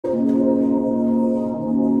Hey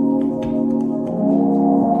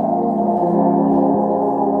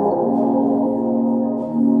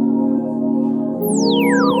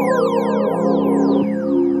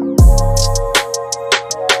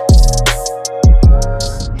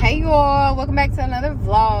y'all, welcome back to another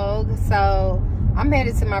vlog. So I'm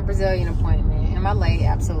headed to my Brazilian appointment. Am I late?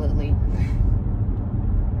 Absolutely.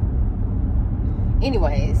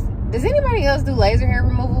 Anyways, does anybody else do laser hair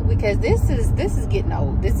removal? Because this is getting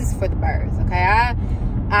old. This is for the birds, okay?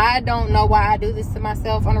 I don't know why I do this to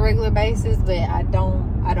myself on a regular basis, but I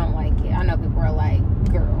don't like it. I know people are like,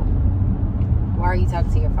 girl, why are you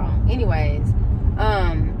talking to your phone? Anyways,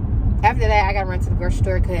 after that, I gotta run to the grocery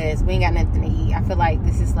store because we ain't got nothing to eat. I feel like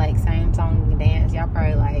this is like same song and dance. Y'all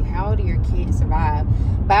probably like, how do your kids survive?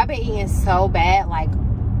 But I've been eating so bad, like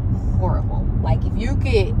horrible. Like if you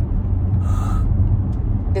could,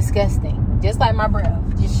 disgusting. Just like my breath,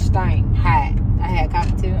 just stank hot. I had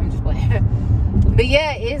coffee too. I'm just playing. But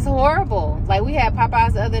yeah, it's horrible. Like we had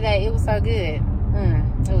Popeyes the other day. It was so good.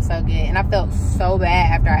 It was so good, and I felt so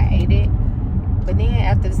bad after I ate it. But then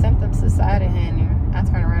after the symptoms subsided, honey, I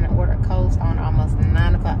turned around and ordered Cold Stone almost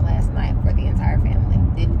 9 o'clock last night for the entire family.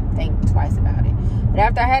 Didn't think twice about it. But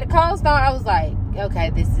after I had a Cold Stone, I was like, okay,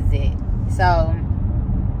 this is it. So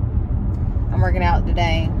I'm working out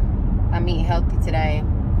today. I'm eating healthy today.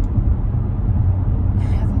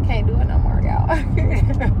 I can't do it no more, y'all.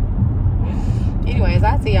 Anyways,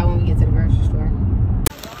 I'll see y'all when we get to the grocery store.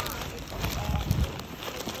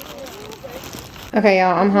 Okay,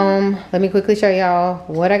 y'all, I'm home. Let me quickly show y'all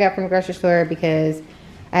what I got from the grocery store because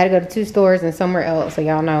I had to go to 2 stores and somewhere else, so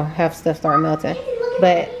y'all know half stuff started melting.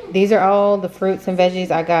 But these are all the fruits and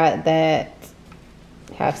veggies I got that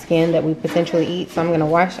have skin that we potentially eat. So I'm gonna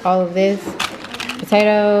wash all of this.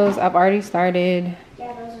 Potatoes, I've already started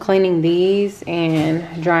cleaning these and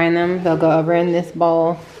drying them. They'll go over in this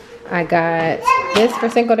bowl. I got this for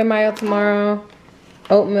Cinco de Mayo tomorrow.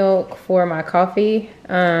 Oat milk for my coffee.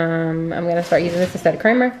 I'm gonna start using this instead of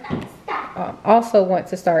creamer. Also want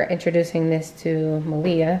to start introducing this to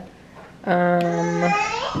Malia.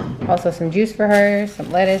 Also some juice for her, some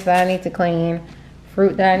lettuce that I need to clean,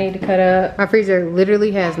 fruit that I need to cut up. My freezer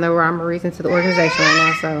literally has no rhyme or reason to the organization right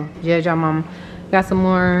now, so judge y'all mama. Got some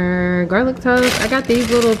more garlic toast. I got these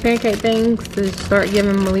little pancake things to start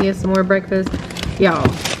giving Malia some more breakfast. Y'all,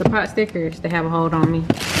 the pot stickers, they have a hold on me.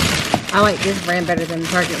 I like this brand better than the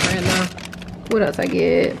Target brand though. What else I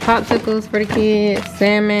get? Popsicles for the kids,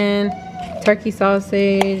 salmon, turkey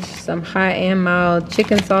sausage, some hot and mild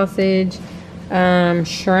chicken sausage,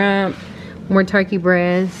 shrimp, more turkey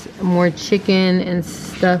breasts, more chicken and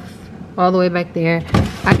stuff all the way back there.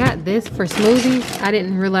 I got this for smoothies. I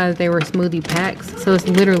didn't realize they were smoothie packs, so it's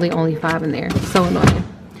literally only 5 in there. So annoying.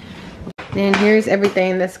 Then here's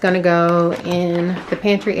everything that's gonna go in the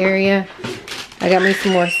pantry area. I got me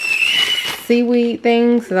some more seaweed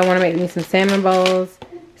things because I want to make me some salmon bowls,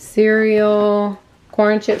 cereal,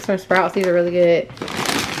 corn chips from Sprouts. These are really good.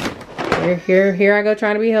 Here I go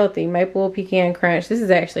trying to be healthy. Maple pecan crunch. This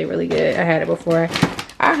is actually really good. I had it before.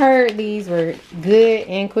 I heard these were good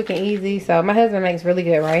and quick and easy. So my husband makes really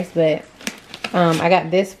good rice, but I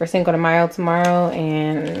got this for Cinco de Mayo tomorrow,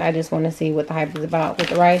 and I just want to see what the hype is about with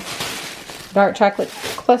the rice. Dark chocolate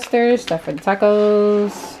clusters, stuff for the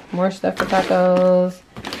tacos, more stuff for tacos.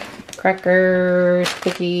 Crackers,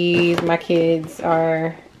 cookies. My kids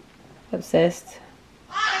are obsessed.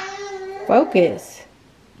 Focus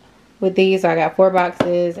with these. So I got 4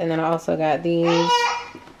 boxes, and then I also got these.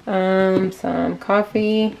 Some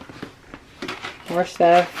coffee, more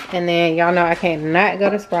stuff, and then y'all know I cannot go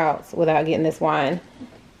to Sprouts without getting this wine.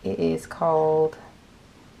 It is called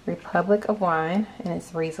Republic of Wine, and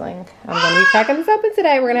it's Riesling. I'm gonna be packing this open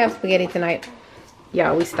today. We're gonna have spaghetti tonight.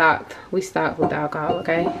 Yeah, we stocked with the alcohol,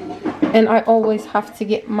 okay? And I always have to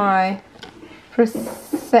get my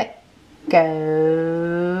Prosecco.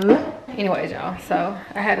 Anyways, y'all, so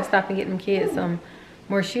I had to stop and get them kids some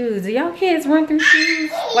more shoes. Do y'all kids run through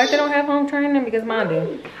shoes like they don't have home training? Because mine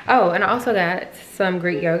do. Oh, and I also got some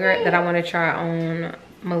Greek yogurt that I want to try on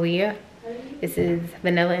Malia. This is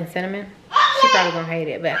vanilla and cinnamon. She probably gonna hate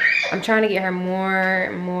it, but I'm trying to get her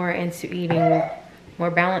more into eating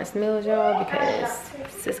more balanced meals, y'all, because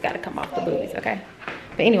sis gotta come off the boobies, okay?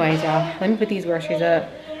 But anyways, y'all, let me put these groceries up.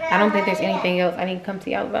 I don't think there's anything else I need to come to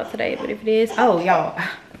y'all about today, but if it is, oh, y'all.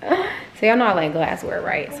 So y'all know I like glassware,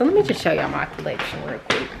 right? So let me just show y'all my collection real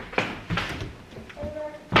quick.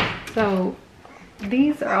 So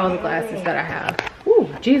these are all the glasses that I have. Ooh,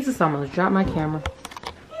 Jesus, almost dropped my camera.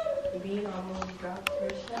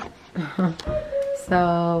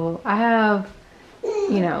 So I have,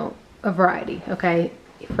 you know, a variety, okay?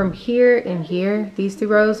 from here and here, these 2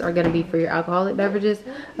 rows are gonna be for your alcoholic beverages.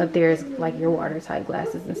 Up there is like your water type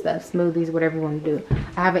glasses and stuff, smoothies, whatever you want to do.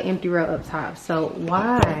 I have an empty row up top. So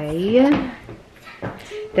why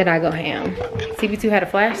did I go ham? CB2 had a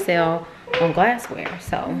flash sale on glassware,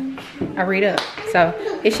 so I read up. So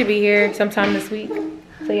it should be here sometime this week.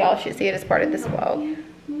 So y'all should see it as part of this vlog.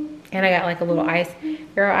 And I got like a little ice.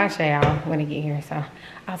 Girl, I'll show y'all when I get here. So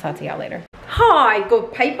I'll talk to y'all later. Hi,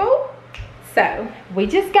 good people. So we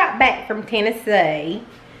just got back from Tennessee.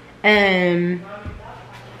 I'm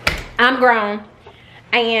grown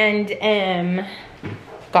and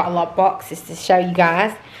got a lot of boxes to show you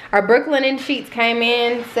guys. Our Brooklinen sheets came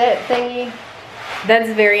in, set thingy. That's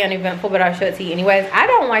very uneventful, but I'll show it to you anyways. I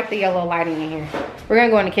don't like the yellow lighting in here. We're gonna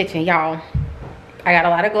go in the kitchen, y'all. I got a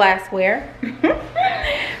lot of glassware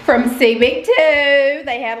from CB2.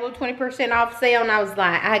 They had a little 20% off sale, and I was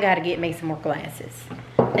like, I gotta get me some more glasses.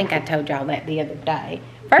 I think I told y'all that the other day.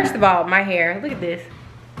 First of all, my hair, look at this.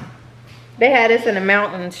 They had us in the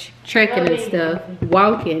mountains trekking and stuff,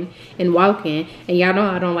 walking, and y'all know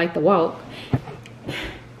I don't like to walk.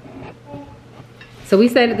 So we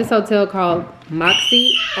stayed at this hotel called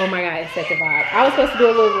Moxie. Oh my God, it's such a vibe. I was supposed to do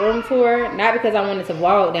a little room tour, not because I wanted to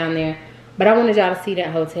vlog down there, but I wanted y'all to see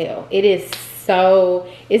that hotel. It is so,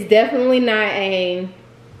 it's definitely not a,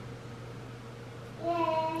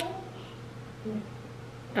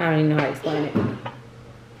 I don't even know how to explain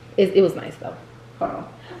it. It was nice though. Hold on.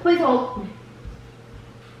 Please hold.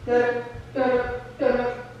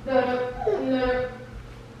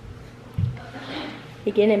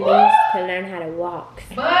 Beginning means to learn how to walk.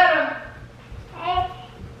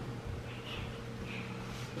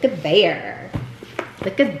 Look at there.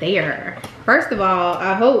 Look at there. First of all,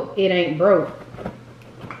 I hope it ain't broke.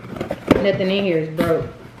 Nothing in here is broke.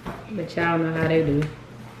 But y'all know how they do.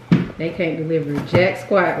 They can't deliver jack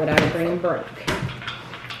squat without it being broke.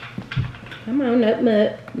 Come on, up.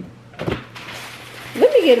 Let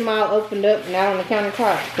me get them all opened up and out on the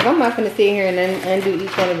countertop. Because I'm not going to sit here and undo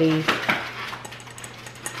each one of these.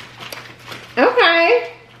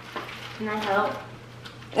 Okay. Can I help?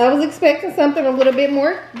 I was expecting something a little bit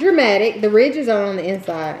more dramatic. The ridges are on the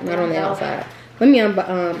inside, not on the outside. Let me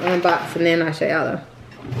unbox and then I'll show y'all though.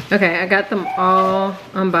 Okay, I got them all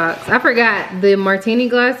unboxed. I forgot the martini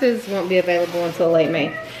glasses won't be available until late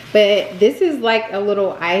May. But this is like a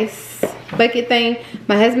little ice bucket thing.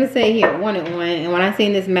 My husband said he wanted one, and when I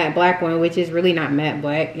seen this matte black one, which is really not matte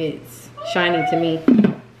black, it's shiny to me.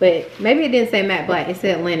 But maybe it didn't say matte black, it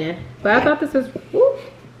said linen. But I thought this was, whoop,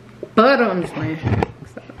 but I'm just playing.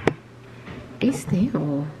 So, be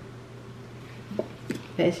still.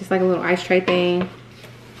 It's just like a little ice tray thing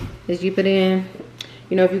that you put in.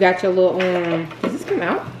 You know, if you got your little, does this come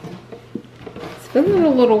out? It's feeling a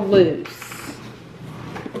little loose.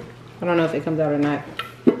 I don't know if it comes out or not.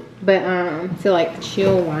 But to like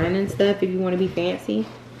chill wine and stuff if you want to be fancy.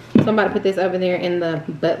 So I'm about to put this over there in the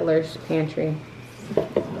butler's pantry.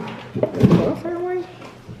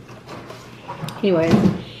 Anyways,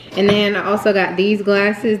 and then I also got these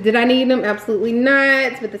glasses. Did I need them? Absolutely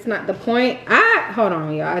not, but that's not the point. Hold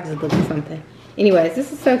on, y'all, I just looked at something. Anyways,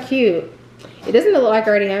 this is so cute. It doesn't look like I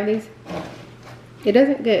already have these. It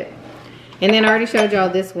doesn't. Good. And then I already showed y'all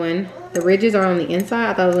this one. The ridges are on the inside.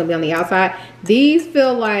 I thought it was gonna be on the outside. These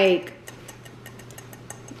feel like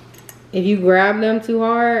if you grab them too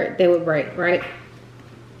hard, they would break, right?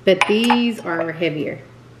 But these are heavier.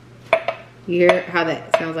 You hear how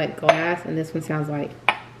that sounds like glass, and this one sounds like,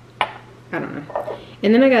 I don't know.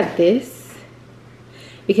 And then I got this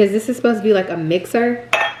because this is supposed to be like a mixer.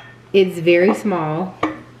 It's very small.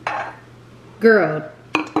 Girl,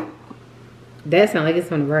 that sounds like it's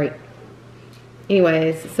gonna break.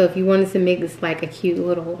 Anyways, so if you wanted to mix like a cute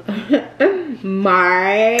little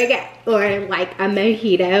marg or like a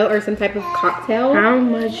mojito or some type of cocktail. How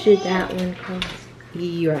much did that one cost?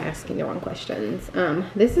 You're asking the wrong questions.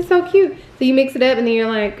 This is so cute. So you mix it up and then you're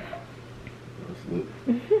like,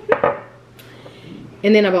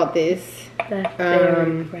 and then I bought this. That's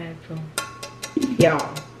very fragile.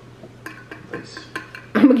 Y'all,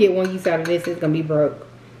 I'm gonna get one use out of this. It's gonna be broke.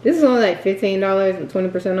 This is only like $15 with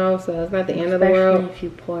 20% off, so it's not the end of the world. If you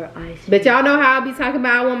pour ice. But y'all know how I'll be talking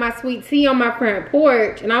about I want my sweet tea on my front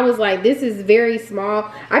porch, and I was like, this is very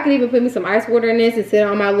small. I could even put me some ice water in this and sit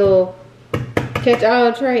on my little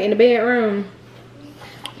catch-all tray in the bedroom.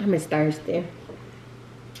 I'm just thirsty.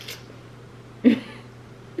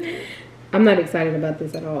 I'm not excited about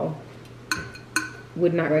this at all.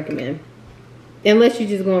 Would not recommend. Unless you're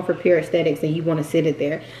just going for pure aesthetics and you want to sit it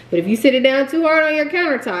there. But if you sit it down too hard on your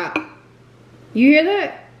countertop, you hear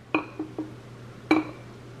that?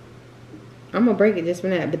 I'm gonna break it just for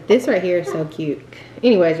that. But this right here is so cute.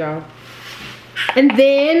 Anyways, y'all. And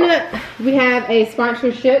then we have a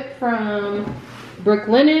sponsorship from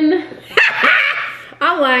Brooklinen.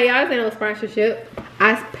 I'm lying, y'all. This ain't no sponsorship.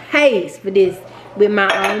 I paid for this with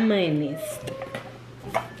my own money.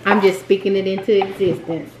 I'm just speaking it into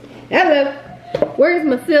existence. Hello. Where's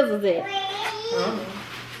my scissors at?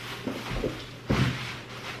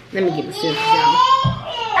 Let me get my scissors, y'all.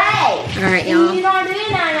 Hey! Alright, y'all. You don't do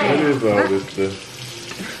that. What is all this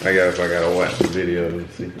stuff? I gotta watch the video and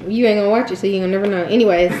see. You ain't gonna watch it, so you gonna never know.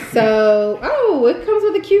 Anyways, so it comes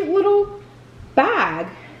with a cute little bag.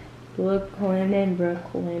 Brooklinen.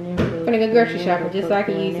 I'm gonna go grocery shopping just so I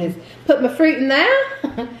can use this. Put my fruit in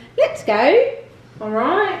there. Let's go.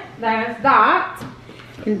 Alright, that's that.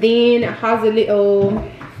 And then it has a little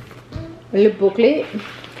booklet.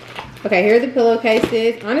 Okay, here are the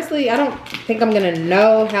pillowcases. Honestly, I don't think I'm gonna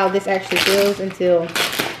know how this actually feels until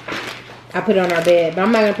I put it on our bed. But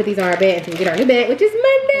I'm not gonna put these on our bed until we get our new bed, which is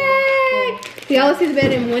Monday. So y'all will see the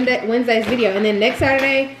bed in Wednesday's video. And then next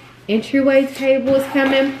Saturday, entryway table is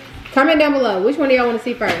coming. Comment down below, which one do y'all want to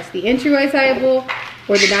see first? The entryway table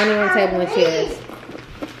or the dining room table and chairs?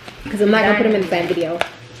 Because I'm not gonna put them in the same video.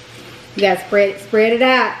 You gotta spread it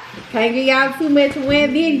out. Can't get y'all too much in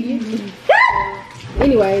one video.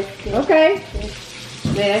 Anyways, okay.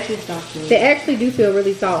 They actually soft. They actually do feel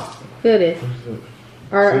really soft. Feel this.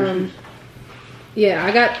 Or yeah,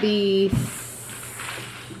 I got the.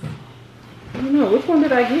 I don't know, which one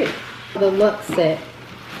did I get? The Luxe set.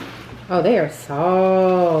 Oh, they are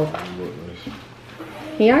soft.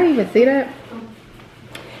 Can y'all even see that?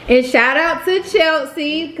 And shout out to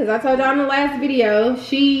Chelsea, because I told y'all in the last video,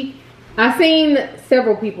 I've seen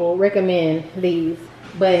several people recommend these,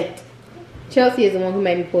 but Chelsea is the one who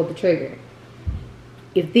made me pull the trigger.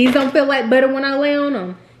 If these don't feel like butter when I lay on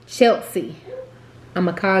them, Chelsea, I'm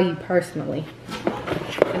gonna call you personally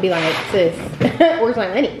and be like, sis, where's my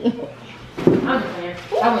money? I'm just saying,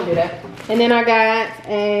 I wouldn't do that. And then I got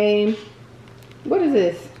a, what is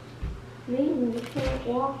this? You can't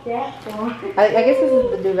walk that far. I guess this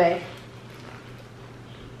is the duvet.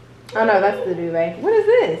 Oh no, that's the duvet. What is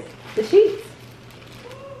this? The sheets.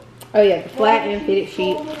 Oh yeah, the flat and fitted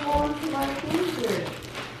sheet.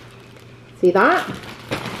 See that?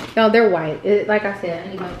 No, they're white. Like I said, I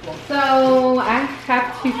need my full. So I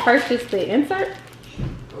have to purchase the insert.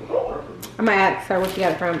 I might ask her where she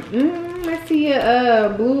got it from. I see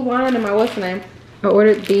a blue one in my what's the name. I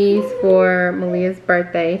ordered these for Malia's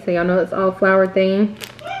birthday, so y'all know it's all flower theme.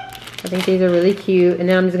 I think these are really cute, and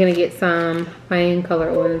then I'm just gonna get some plain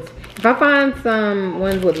color ones. If I find some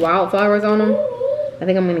ones with wildflowers on them, I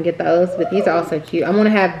think I'm gonna get those, but these are also cute. I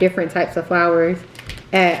wanna have different types of flowers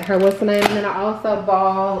at her what's the name, and then I also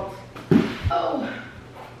bought, oh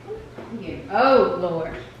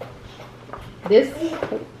Lord, this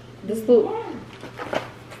little,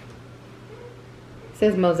 it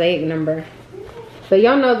says mosaic number. But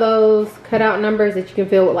y'all know those cutout numbers that you can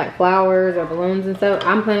fill with like flowers or balloons and stuff.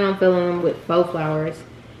 I'm planning on filling them with faux flowers.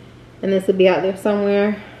 And this will be out there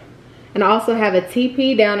somewhere. And I also have a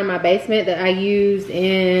teepee down in my basement that I used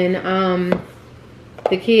in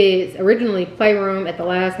the kids' originally playroom at the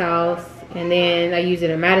last house. And then I used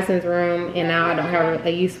it in Madison's room, and now I don't have a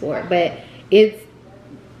use for it. But it's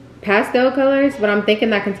pastel colors, but I'm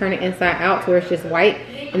thinking I can turn it inside out to where it's just white.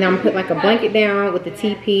 And then I'm gonna put like a blanket down with the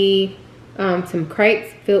teepee. Some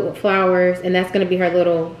crates filled with flowers, and that's gonna be her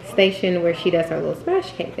little station where she does her little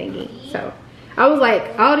smash cake thingy. So I was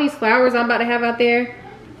like, all these flowers I'm about to have out there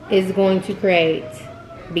is going to create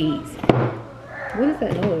bees. What is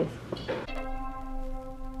that noise?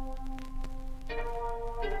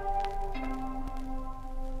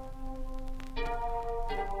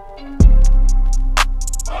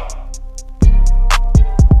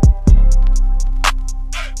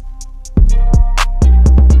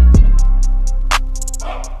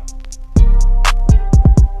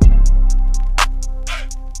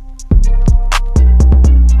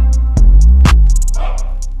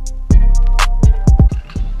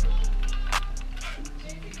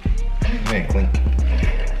 Man, clink.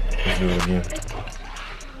 Let's do it again.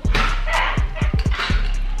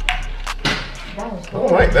 I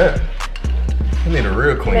don't like that. You need a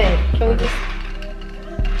real clean. Hey, can we just...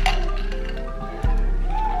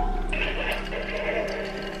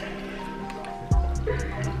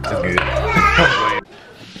 That's good.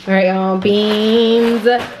 All right, y'all. Beans'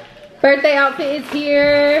 birthday outfit is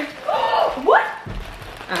here. What?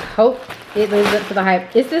 I hope it lives up to the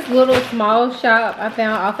hype. It's this little small shop I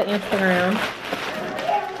found off of Instagram.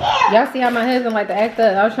 Y'all see how my husband like to act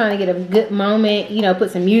up? I was trying to get a good moment, you know, put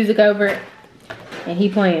some music over it, and he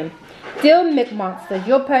playing. Still McMonsters.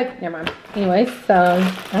 You'll pay. Never mind. Anyway, so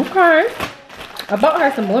okay. I bought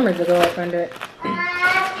her some bloomers to go up under it.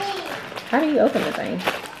 How do you open the thing?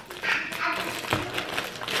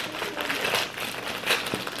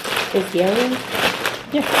 It's yellow?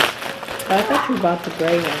 Yeah. But I thought you bought the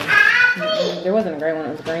gray one. There wasn't a gray one,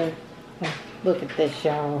 it was green. Oh, look at this,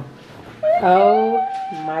 y'all. Oh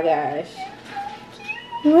my gosh.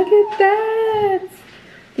 Look at that.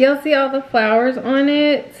 Do y'all see all the flowers on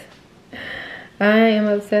it? I am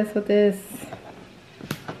obsessed with this.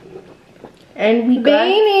 And we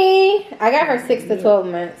Beanie. I got her 6 to 12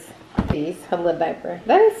 months. Piece, her little diaper.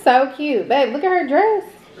 That is so cute. Babe, look at her dress.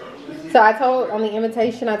 So I told on the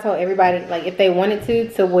invitation, I told everybody, like, if they wanted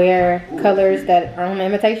to wear colors that are on the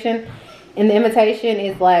invitation. And the invitation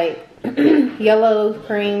is like yellow,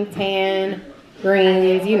 cream, tan,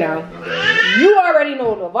 greens, you know. You already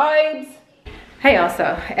know the vibes. Hey, also,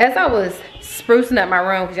 as I was sprucing up my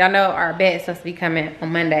room, because y'all know our bed's supposed to be coming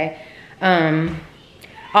on Monday.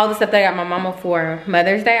 All the stuff that I got my mama for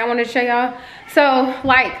Mother's Day, I wanted to show y'all. So,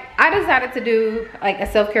 like, I decided to do, like, a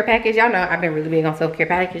self-care package. Y'all know I've been really big on self-care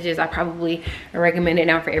packages. I probably recommend it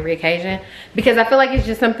now for every occasion. Because I feel like it's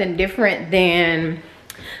just something different than,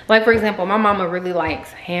 like, for example, my mama really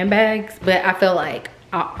likes handbags. But I feel like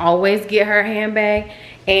I always get her a handbag.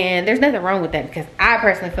 And there's nothing wrong with that. Because I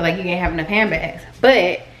personally feel like you can't have enough handbags.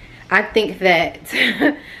 But I think that,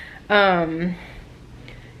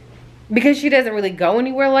 because she doesn't really go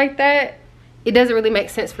anywhere like that, it doesn't really make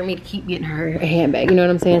sense for me to keep getting her a handbag, you know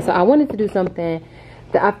what I'm saying? So I wanted to do something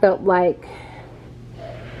that I felt like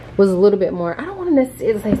was a little bit more, I don't want to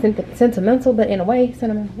necessarily say sentimental, but in a way,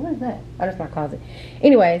 sentimental. What is that? Oh, that's my closet.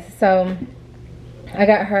 Anyways, so I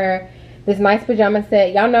got her this nice pajama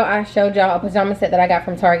set. Y'all know I showed y'all a pajama set that I got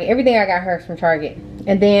from Target. Everything I got her is from Target.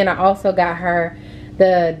 And then I also got her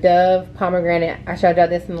the Dove pomegranate. I showed y'all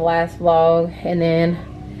this in the last vlog. And then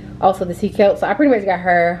also the sea kelp. So I pretty much got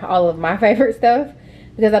her all of my favorite stuff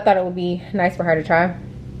because I thought it would be nice for her to try.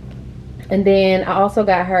 And then I also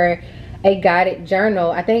got her a guided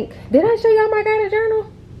journal. I think, did I show y'all my guided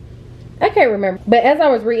journal? I can't remember. But as I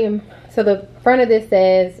was reading, so the front of this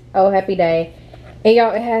says, "Oh, happy day." And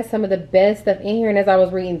y'all, it has some of the best stuff in here. And as I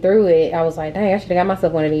was reading through it, I was like, dang, I should have got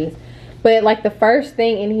myself one of these. But like the first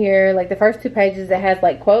thing in here, like the first 2 pages, it has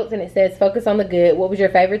like quotes and it says, "Focus on the good. What was your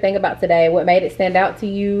favorite thing about today? What made it stand out to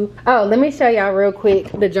you?" Oh, let me show y'all real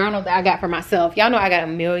quick the journal that I got for myself. Y'all know I got a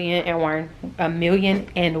million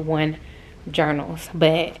and one journals.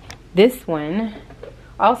 But this one,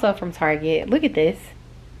 also from Target. Look at this.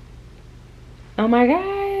 Oh my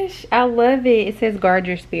gosh, I love it. It says guard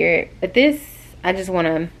your spirit. But this, I just want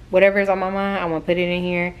to, whatever's on my mind, I want to put it in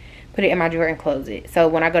here. Put it in my drawer and close it. So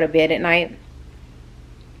when I go to bed at night,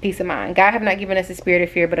 peace of mind. God have not given us a spirit of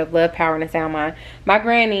fear, but of love, power, and a sound mind. My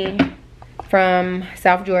granny from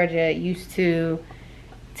South Georgia used to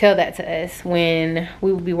tell that to us when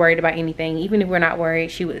we would be worried about anything. Even if we're not worried,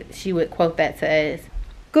 she would quote that to us.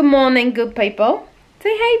 Good morning, good people.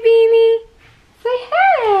 Say hey, Beanie. Say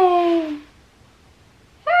hey.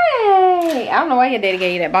 Hey. I don't know why your daddy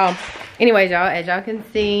gave you that ball. Anyways, y'all, as y'all can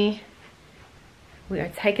see, we are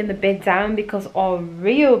taking the bed down because our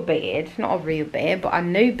real bed, not our real bed, but our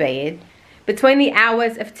new bed, between the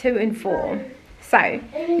hours of 2 and 4. So,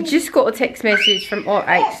 just got a text message from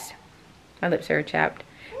RH. My lips are chapped.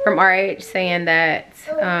 From RH saying that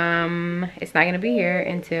it's not going to be here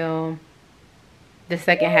until the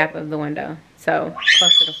second half of the window. So,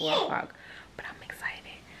 closer to 4 o'clock. But I'm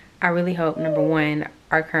excited. I really hope, number 1,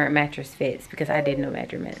 our current mattress fits because I did no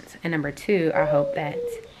measurements. And number 2, I hope that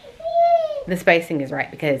the spacing is right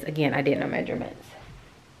because, again, I did no measurements.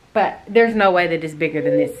 But there's no way that it's bigger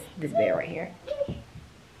than this bed right here.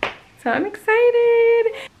 So I'm excited.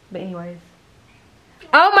 But anyways.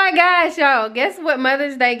 Oh my gosh, y'all. Guess what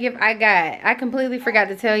Mother's Day gift I got? I completely forgot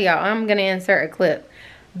to tell y'all. I'm going to insert a clip.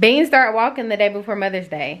 Bean started walking the day before Mother's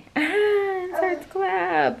Day. Insert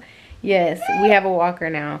clip. Yes, we have a walker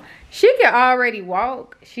now. She can already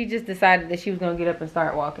walk. She just decided that she was going to get up and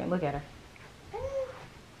start walking. Look at her.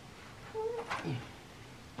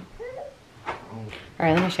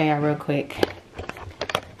 Alright, let me show y'all real quick.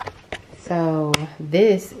 So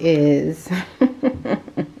this is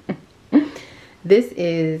this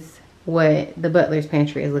is what the butler's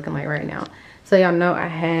pantry is looking like right now. So y'all know I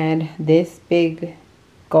had this big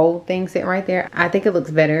gold thing sitting right there. I think it looks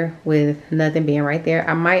better with nothing being right there.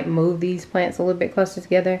 I might move these plants a little bit closer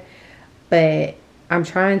together, but I'm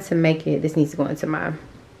trying to make it, this needs to go into my,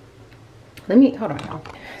 hold on y'all.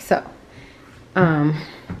 So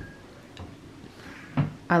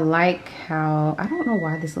I like how, I don't know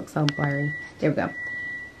why this looks so blurry. There we go.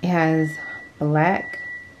 It has black,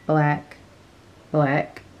 black,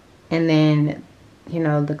 black. And then, you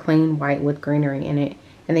know, the clean white with greenery in it.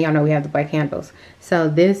 And then y'all know we have the black handles. So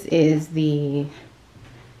this is the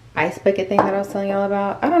ice bucket thing that I was telling y'all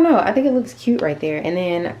about. I don't know. I think it looks cute right there. And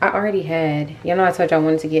then I already had, y'all know I told y'all I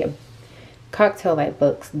wanted to get cocktail light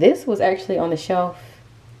books. This was actually on the shelf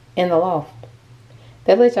in the loft.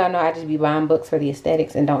 That lets y'all know I just be buying books for the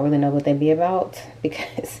aesthetics and don't really know what they be about.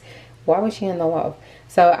 Because why was she in the loft?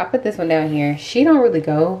 So I put this one down here. She don't really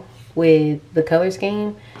go with the color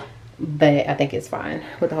scheme, but I think it's fine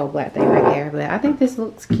with the whole black thing right there. But I think this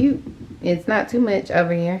looks cute. It's not too much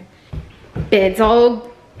over here. It's all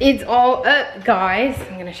up, guys.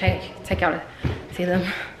 I'm gonna take y'all to see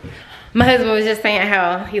them. My husband was just saying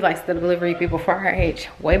how he likes the delivery people for our age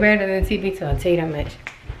way better than TV, so I'll tell you that much.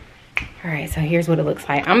 All right, so here's what it looks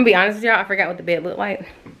like. I'm gonna be honest with y'all, I forgot what the bed looked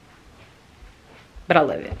like, but I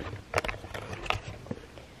love it.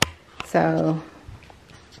 So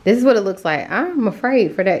this is what it looks like. I'm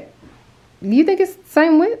afraid for that. You think it's the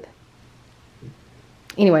same width?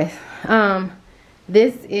 Anyways,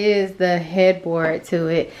 this is the headboard to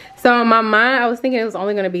it. So in my mind, I was thinking it was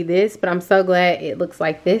only going to be this, but I'm so glad it looks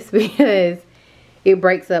like this because it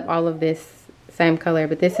breaks up all of this same color.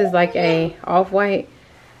 But this is like a off-white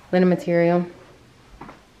linen material.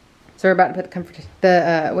 So we're about to put the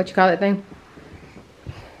comfort, what you call it thing?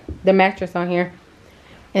 The mattress on here.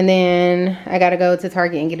 And then I got to go to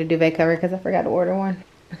Target and get a duvet cover because I forgot to order one.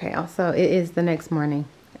 Okay, also it is the next morning.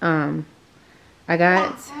 I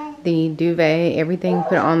got the duvet, everything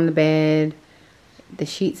put on the bed, the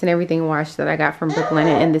sheets and everything washed that I got from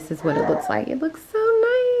Brooklinen, and this is what it looks like. It looks so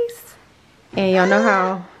nice. And y'all know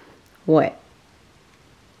how, what?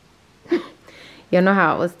 Y'all know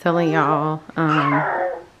how I was telling y'all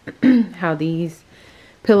how these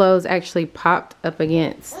pillows actually popped up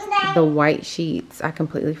against the white sheets. I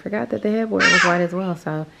completely forgot that the headboard was white as well,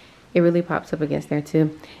 so it really pops up against there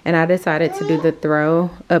too. And I decided to do the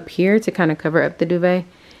throw up here to kind of cover up the duvet,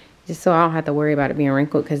 just so I don't have to worry about it being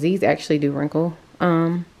wrinkled, because these actually do wrinkle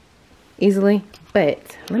easily.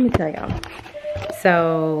 But let me tell y'all,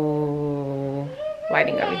 so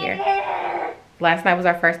lighting over here, last night was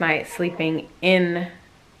our first night sleeping in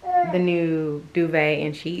the new duvet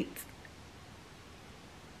and sheets.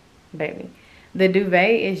 Baby, the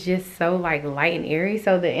duvet is just so like light and airy.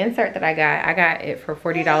 So the insert that I got it for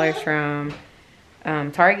 $40 from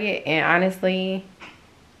Target, and honestly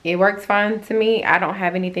it works fine to me. I don't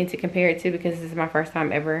have anything to compare it to because this is my first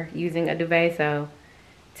time ever using a duvet, so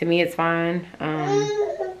to me it's fine.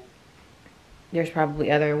 There's probably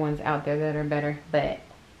other ones out there that are better, but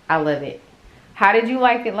I love it. How did you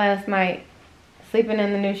like it last night, sleeping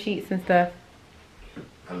in the new sheets and stuff?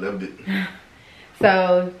 I loved it.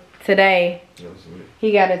 So today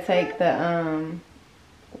he got to take the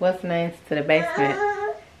what's the names to the basement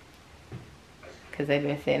because they've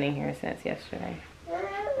been sitting in here since yesterday.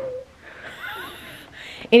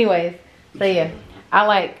 Anyways, so yeah, I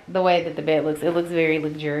like the way that the bed looks. It looks very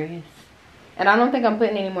luxurious, and I don't think I'm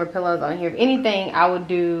putting any more pillows on here. If anything, I would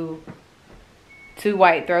do 2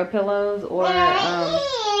 white throw pillows or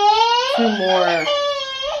 2 more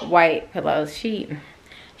white pillows. She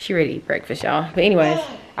ready to eat breakfast, y'all. But anyways,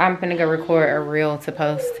 I'm gonna go record a reel to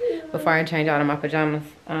post before I change out of my pajamas.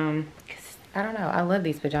 Cause I don't know, I love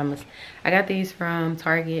these pajamas. I got these from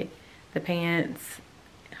Target, the pants.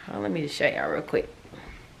 Let me just show y'all real quick.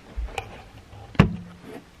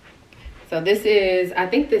 So this is, I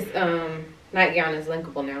think this nightgown is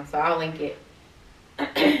linkable now, so I'll link it.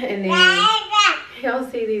 And then y'all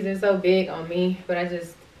see these are so big on me, but I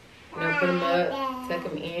just, you know, put them up, tuck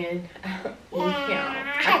them in.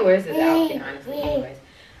 I could wear this as an outfit, honestly. Anyways,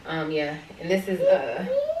 yeah, and this is a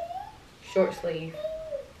short sleeve.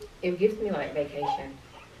 It gives me like vacation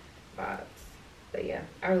vibes, but yeah,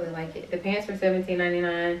 I really like it. The pants were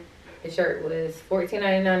 $17.99. The shirt was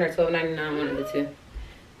 $14.99 or $12.99, one of the two.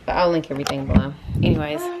 But I'll link everything below.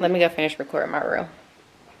 Anyways, let me go finish recording my reel.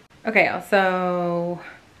 Okay, y'all, so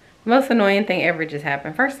the most annoying thing ever just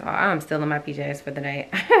happened. First of all, I'm still in my PJs for the day.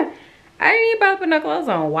 I didn't even bother put no clothes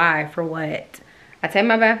on. Why? For what? I take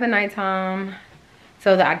my bath at nighttime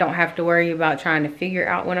so that I don't have to worry about trying to figure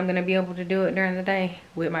out when I'm going to be able to do it during the day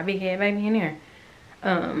with my big head baby in there.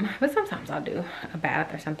 But sometimes I'll do a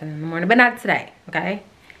bath or something in the morning, but not today, okay?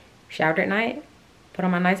 Showered at night, put on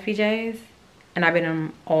my nice PJs, and I've been in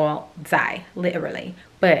them all day, literally.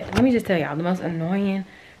 But let me just tell y'all, the most annoying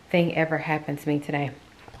thing ever happened to me today.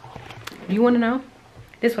 You want to know?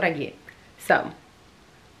 This is what I get. So,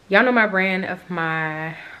 y'all know my brand of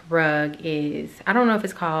my rug is, I don't know if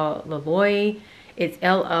it's called Loloi. It's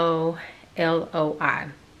L-O-L-O-I.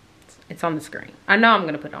 It's on the screen. I know I'm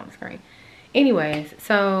going to put it on the screen. Anyways,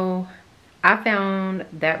 so I found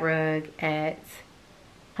that rug at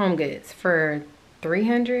Home Goods for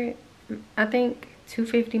 $300, I think.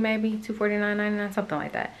 $250 maybe, $249.99, something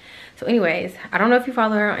like that. So anyways, I don't know if you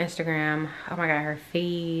follow her on Instagram. Oh my god, her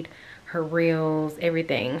feed, her reels,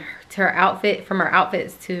 everything. To her outfit, from her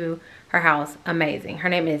outfits to her house, amazing. Her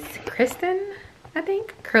name is Kristen, I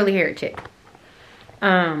think, curly haired chick.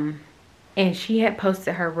 And she had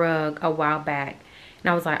posted her rug a while back, and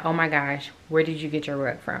I was like, oh my gosh, where did you get your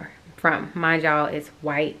rug from? Mind y'all, it's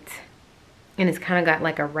white and it's kind of got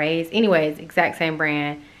like a raise. Anyways, exact same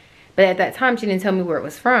brand. But at that time, she didn't tell me where it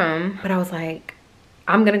was from. But I was like,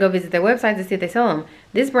 I'm going to go visit their website to see if they sell them.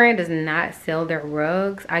 This brand does not sell their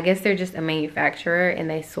rugs. I guess they're just a manufacturer and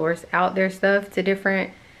they source out their stuff to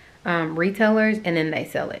different retailers and then they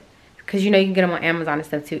sell it. Because, you know, you can get them on Amazon and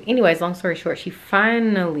stuff too. Anyways, long story short, she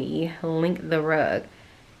finally linked the rug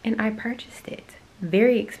and I purchased it.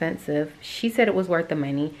 Very expensive. She said it was worth the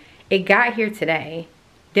money. It got here today.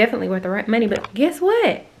 Definitely worth the money. But guess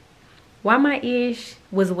what? Why my ish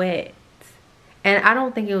was wet. And I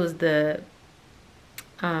don't think it was the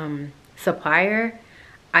supplier.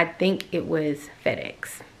 I think it was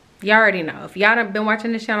FedEx. Y'all already know. If y'all have been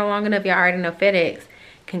watching this channel long enough, y'all already know FedEx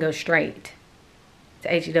can go straight to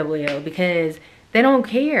HEWL because they don't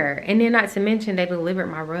care. And then not to mention they delivered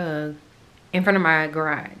my rug in front of my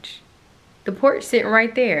garage. The porch sitting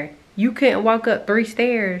right there. You couldn't walk up 3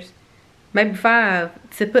 stairs, maybe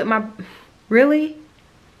 5, to put my... Really?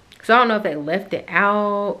 So I don't know if they left it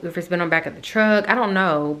out, if it's been on back of the truck. I don't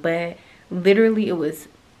know, but literally it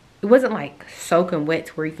wasn't like soaking wet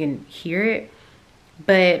to where you can hear it,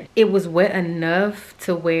 but it was wet enough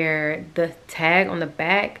to where the tag on the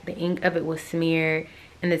back, the ink of it was smeared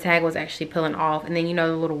and the tag was actually peeling off. And then, you know,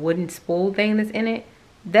 the little wooden spool thing that's in it,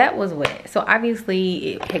 that was wet. So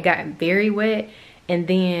obviously it had gotten very wet and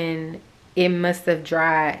then it must have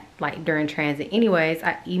dried like during transit. Anyways,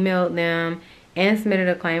 I emailed them and submitted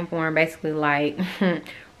a claim form, basically like,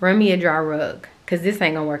 run me a dry rug, because this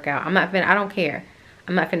ain't gonna work out. I don't care.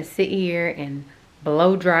 I'm not finna sit here and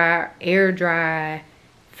blow dry, air dry,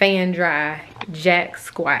 fan dry, jack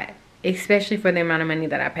squat, especially for the amount of money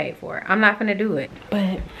that I paid for it. I'm not finna do it.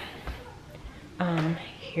 But,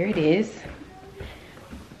 here it is.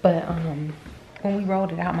 But, when we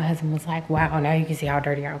rolled it out, my husband was like, wow, now you can see how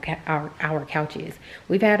dirty our couch is.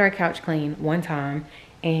 We've had our couch cleaned one time,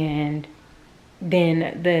 and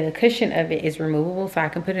then the cushion of it is removable, so I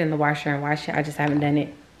can put it in the washer and wash it. I just haven't done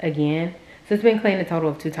it again. So it's been cleaned a total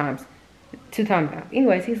of 2 times. 2 times now.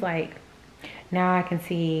 Anyways, he's like, now I can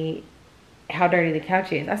see how dirty the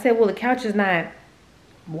couch is. I said, well, the couch is not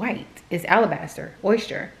white. It's alabaster,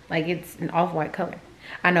 oyster. Like, it's an off-white color.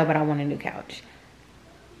 I know, but I want a new couch.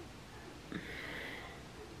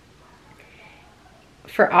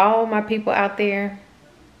 For all my people out there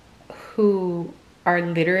who are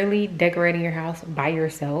literally decorating your house by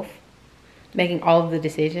yourself, making all of the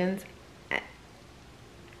decisions,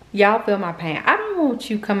 y'all feel my pain. I don't want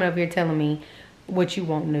you coming up here telling me what you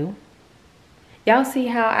want new. Y'all see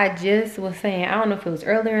how I just was saying, I don't know if it was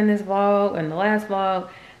earlier in this vlog or in the last vlog,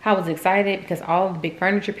 how I was excited because all the big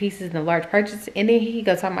furniture pieces and the large purchases, and then he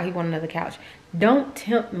goes talking about he want another couch. Don't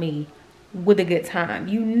tempt me with a good time.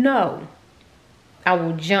 You know I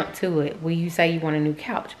will jump to it when you say you want a new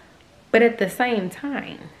couch. But at the same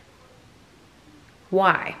time,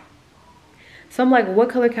 why? So I'm like, what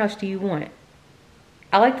color couch do you want?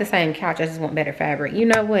 I like the same couch, I just want better fabric. You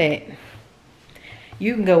know what?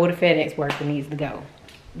 You can go with a FedEx worker needs to go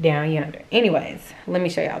down yonder. Anyways, let me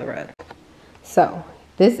show y'all the rug. So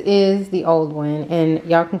this is the old one, and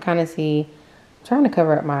y'all can kind of see, I'm trying to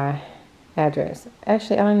cover up my address.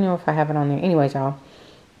 Actually, I don't know if I have it on there. Anyways, y'all,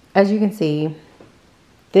 as you can see,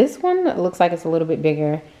 this one looks like it's a little bit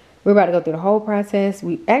bigger. We're about to go through the whole process.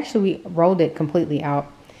 We rolled it completely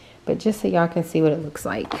out, but just so y'all can see what it looks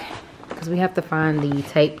like, because we have to find the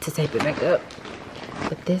tape to tape it back up.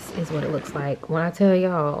 But this is what it looks like. When I tell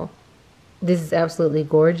y'all, this is absolutely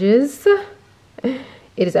gorgeous. It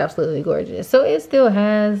is absolutely gorgeous. So it still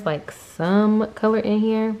has like some color in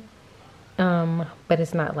here, but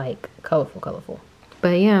it's not like colorful.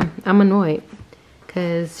 But yeah, I'm annoyed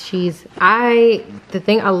because the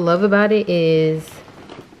thing I love about it is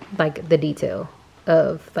like the detail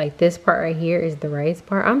of like this part right here is the raised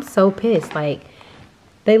part. I'm so pissed. Like,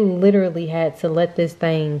 they literally had to let this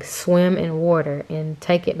thing swim in water and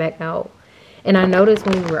take it back out. And I noticed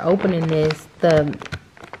when we were opening this, the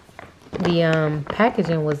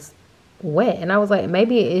packaging was wet, and I was like,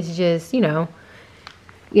 maybe it's just, you know,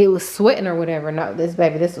 it was sweating or whatever. No, this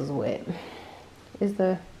was wet. Is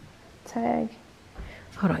the tag?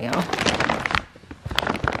 Hold on, y'all.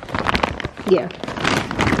 Yeah.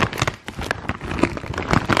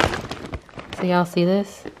 So y'all see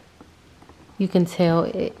this? You can tell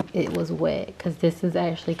it was wet because this is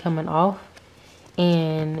actually coming off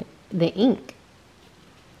and the ink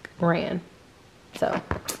ran. So,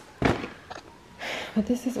 but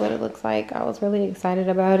this is what it looks like. I was really excited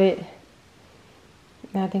about it.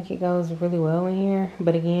 I think it goes really well in here.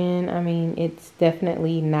 But again, I mean, it's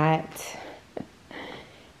definitely not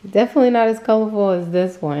as colorful as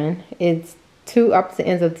this one. It's two opposite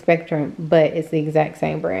ends of the spectrum, but it's the exact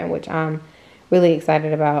same brand, which I'm really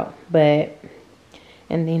excited about. But,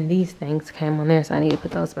 and then these things came on there, so I need to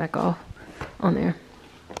put those back off on there.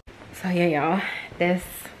 So yeah, y'all,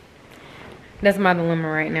 that's my dilemma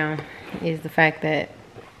right now, is the fact that,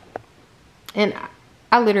 and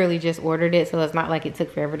I literally just ordered it, so it's not like it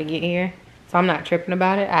took forever to get here. So I'm not tripping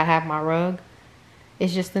about it. I have my rug.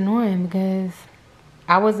 It's just annoying because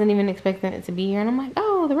I wasn't even expecting it to be here. And I'm like,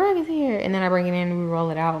 oh, the rug is here. And then I bring it in and we roll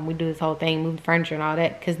it out and we do this whole thing, move the furniture and all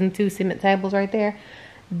that. Because them two cement tables right there,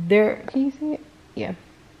 can you see it? Yeah,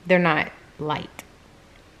 they're not light.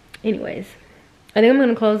 Anyways, I think I'm going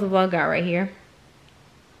to close the vlog out right here.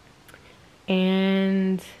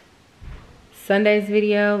 And Sunday's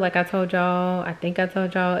video, like I told y'all, I think I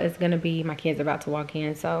told y'all, it's gonna be, my kids are about to walk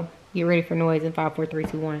in, so get ready for noise in 5, 4, 3,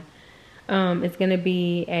 2, 1. It's gonna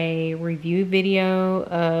be a review video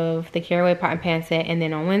of the Caraway pot and pan set, and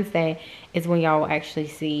then on Wednesday is when y'all will actually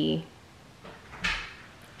see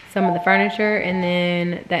some of the furniture, and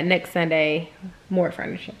then that next Sunday, more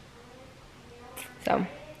furniture. So,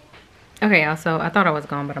 okay, y'all, so I thought I was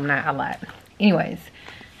gone, but I'm not. I lied. Anyways,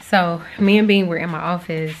 so me and Bean were in my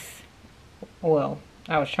office. Well,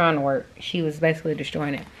 I was trying to work. She was basically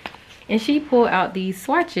destroying it. And she pulled out these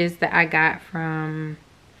swatches that I got from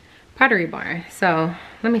Pottery Barn. So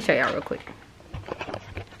let me show y'all real quick.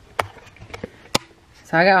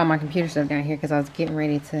 So I got all my computer stuff down here because I was getting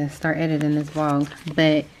ready to start editing this vlog.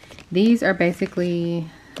 But these are basically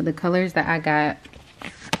the colors that I got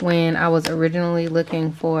when I was originally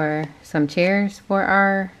looking for some chairs for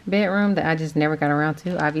our bedroom that I just never got around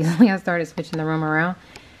to. Obviously, I started switching the room around.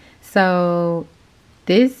 So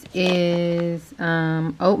this is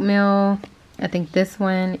oatmeal. I think this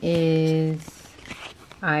one is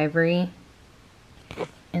ivory.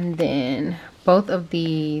 And then both of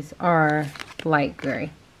these are light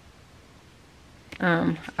gray.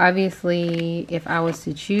 Obviously, if I was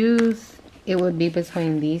to choose, it would be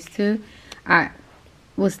between these two. I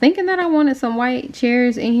was thinking that I wanted some white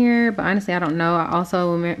chairs in here, but honestly, I don't know. I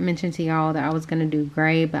also mentioned to y'all that I was going to do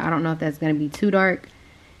gray, but I don't know if that's going to be too dark.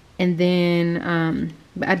 And then,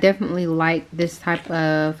 but I definitely like this type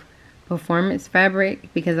of performance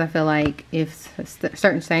fabric because I feel like if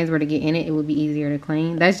certain stains were to get in it, it would be easier to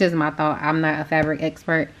clean. That's just my thought. I'm not a fabric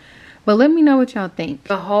expert, but let me know what y'all think.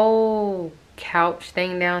 The whole couch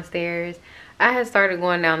thing downstairs, I had started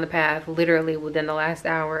going down the path literally within the last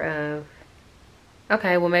hour of,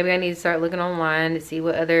 okay, well maybe I need to start looking online to see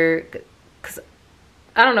what other, because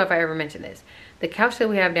I don't know if I ever mentioned this. The couch that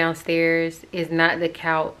we have downstairs is not the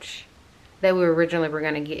couch that we originally were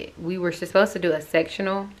going to get. We were supposed to do a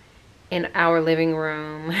sectional in our living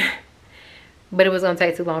room, but it was going to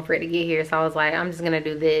take too long for it to get here. So I was like, I'm just going to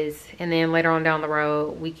do this. And then later on down the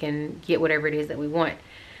road, we can get whatever it is that we want.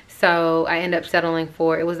 So I ended up settling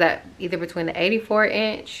for, it was that either between the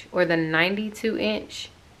 84-inch or the 92-inch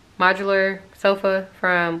modular sofa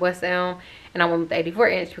from West Elm. And I went with the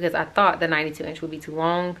 84-inch because I thought the 92-inch would be too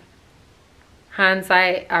long.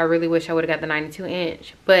 Hindsight, I really wish I would have got the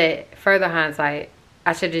 92-inch, but further hindsight,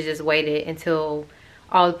 I should have just waited until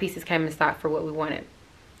all the pieces came in stock for what we wanted.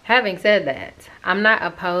 Having said that, I'm not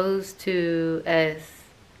opposed to us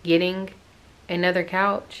getting another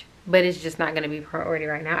couch, but it's just not going to be priority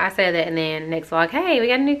right now. I said that, and then next vlog, hey, we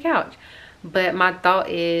got a new couch. But my thought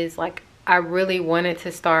is, like, I really wanted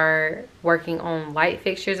to start working on light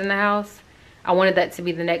fixtures in the house. I wanted that to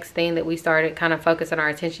be the next thing that we started kind of focusing our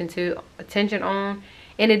attention on,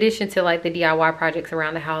 in addition to like the DIY projects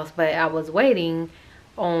around the house. But I was waiting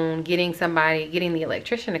on getting the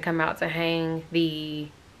electrician to come out to hang the,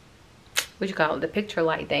 the picture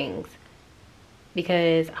light things,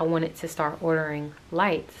 because I wanted to start ordering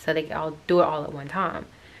lights so they could all do it all at one time.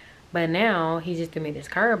 But now he just threw me this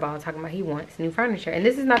curveball talking about he wants new furniture, and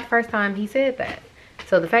this is not the first time he said that.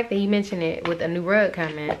 So the fact that he mentioned it with a new rug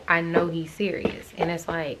coming, I know he's serious. And it's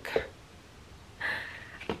like,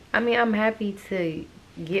 I mean, I'm happy to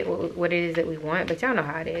get what it is that we want, but y'all know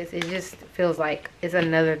how it is. It just feels like it's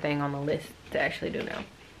another thing on the list to actually do now.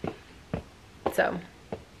 So,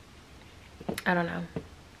 I don't know.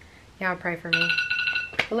 Y'all pray for me.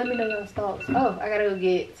 But let me know y'all's thoughts. Oh, I gotta go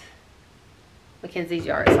get Mackenzie's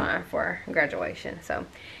yard sign for graduation. So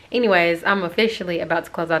anyways, I'm officially about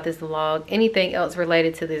to close out this vlog. Anything else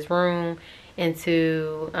related to this room and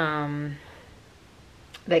to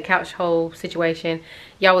that couch hole situation,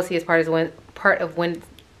 y'all will see as part of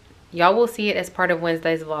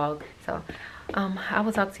Wednesday's vlog. So I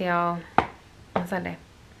will talk to y'all on Sunday.